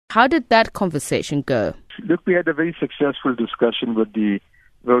How did that conversation go? Look, we had a very successful discussion with the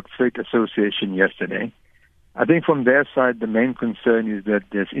Road Freight Association yesterday. I think from their side, the main concern is that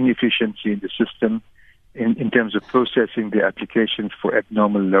there's inefficiency in the system in terms of processing the applications for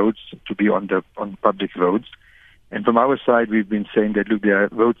abnormal loads to be on public roads. And from our side, we've been saying that, look, there are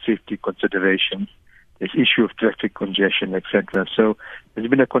road safety considerations, there's issue of traffic congestion, etc. So there's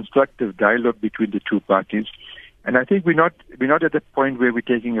been a constructive dialogue between the two parties. And I think we're not at the point where we're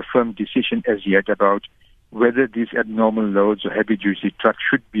taking a firm decision as yet about whether these abnormal loads or heavy-duty trucks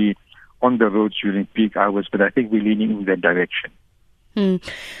should be on the roads during peak hours, but I think we're leaning in that direction.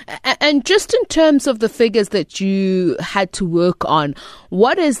 And just in terms of the figures that you had to work on,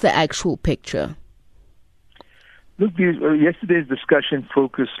 what is the actual picture? Look, yesterday's discussion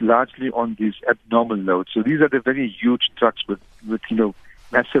focused largely on these abnormal loads. So these are the very huge trucks with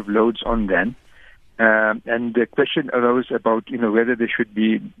massive loads on them. And the question arose about, whether they should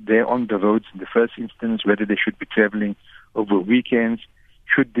be there on the roads in the first instance, whether they should be traveling over weekends.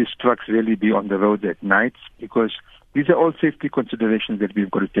 Should these trucks really be on the roads at nights? Because these are all safety considerations that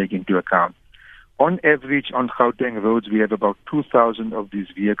we've got to take into account. On average, on Gauteng roads, we have about 2,000 of these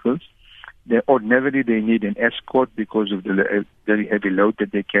vehicles. Ordinarily, they need an escort because of the very heavy load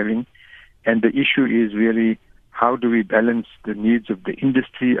that they're carrying. And the issue is really how do we balance the needs of the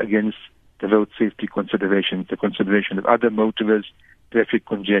industry against the road safety considerations, the consideration of other motorists, traffic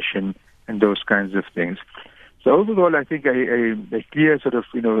congestion, and those kinds of things. So overall, I think a clear sort of,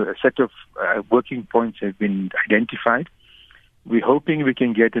 a set of working points have been identified. We're hoping we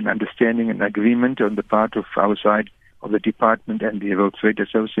can get an understanding and agreement on the part of our side of the department and the Road Freight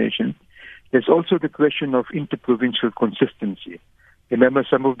Association. There's also the question of interprovincial consistency. Remember,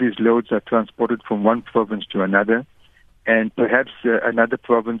 some of these loads are transported from one province to another, and perhaps another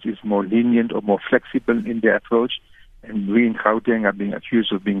province is more lenient or more flexible in their approach, and we in Gauteng are being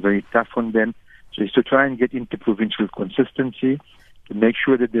accused of being very tough on them. So it's to try and get interprovincial consistency, to make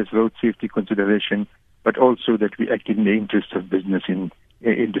sure that there's road safety consideration, but also that we act in the interest of business in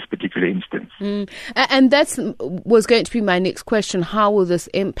this particular instance. And that was going to be my next question. How will this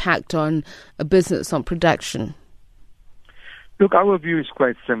impact on a business, on production? Look, our view is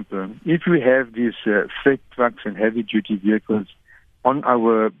quite simple. If we have these freight trucks and heavy-duty vehicles on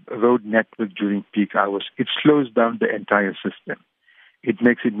our road network during peak hours, it slows down the entire system. It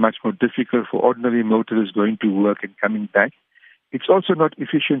makes it much more difficult for ordinary motorists going to work and coming back. It's also not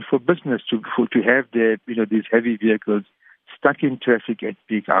efficient for business to have these heavy vehicles stuck in traffic at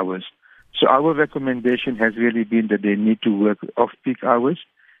peak hours. So our recommendation has really been that they need to work off-peak hours.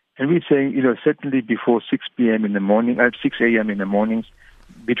 And we're saying, certainly before 6 p.m. in the morning, 6 a.m. in the mornings,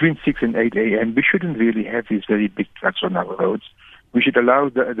 between 6 and 8 a.m., we shouldn't really have these very big trucks on our roads. We should allow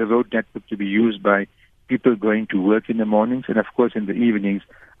the road network to be used by people going to work in the mornings. And, of course, in the evenings,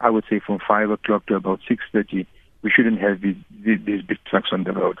 I would say from 5 o'clock to about 6:30, we shouldn't have these big trucks on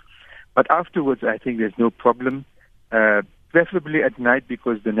the road. But afterwards, I think there's no problem, preferably at night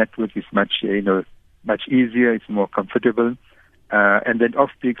because the network is much easier, it's more comfortable. And then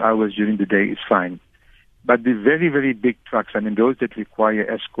off-peak hours during the day is fine. But the very, very big trucks, those that require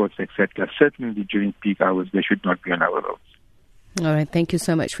escorts, etc., certainly during peak hours, they should not be on our roads. All right. Thank you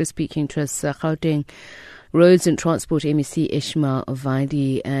so much for speaking to us, Gauteng Roads and Transport MEC Ishmael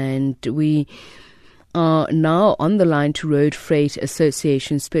Vadi. And we are now on the line to Road Freight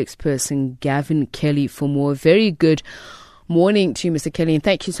Association spokesperson Gavin Kelly for more. Very good morning to you, Mr. Kelly, and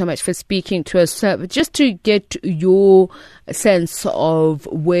thank you so much for speaking to us. Just to get your sense of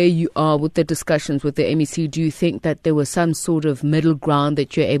where you are with the discussions with the MEC, do you think that there was some sort of middle ground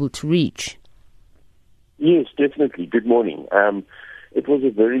that you're able to reach? Yes, definitely. Good morning. It was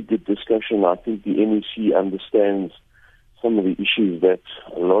a very good discussion. I think the MEC understands some of the issues that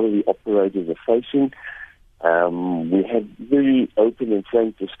a lot of the operators are facing. We had very open and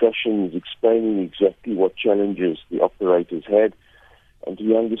frank discussions explaining exactly what challenges the operators had, and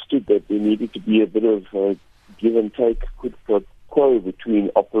we understood that there needed to be a bit of a give and take, quid pro quo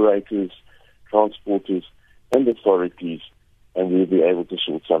between operators, transporters, and authorities, and we'll be able to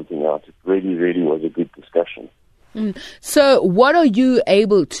sort something out. It really, really was a good discussion. So what are you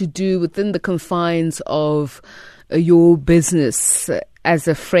able to do within the confines of your business as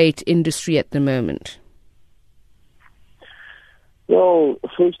a freight industry at the moment? Well,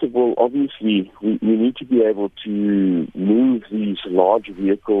 first of all, obviously, we need to be able to move these large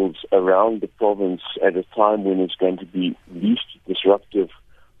vehicles around the province at a time when it's going to be least disruptive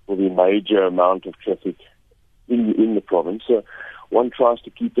for the major amount of traffic in the province. So one tries to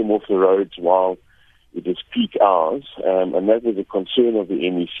keep them off the roads while it is peak hours, and that was a concern of the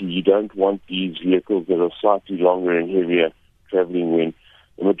MEC. You don't want these vehicles that are slightly longer and heavier traveling when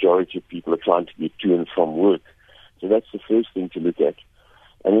the majority of people are trying to get to and from work. So that's the first thing to look at.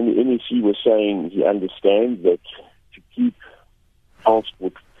 And then the MEC was saying he understands that to keep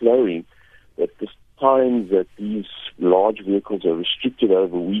transport flowing, that the times that these large vehicles are restricted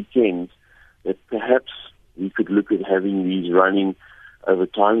over weekends, that perhaps we could look at having these running over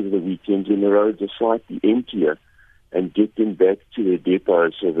times of the weekends when the roads are slightly emptier and get them back to their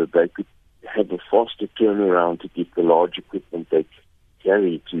depots so that they could have a faster turnaround to get the large equipment they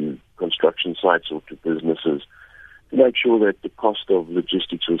carry to construction sites or to businesses, to make sure that the cost of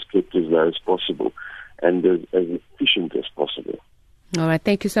logistics was kept as low as possible and as efficient as possible. All right,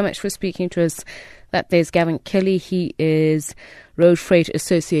 thank you so much for speaking to us. There's Gavin Kelly. He is Road Freight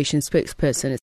Association spokesperson.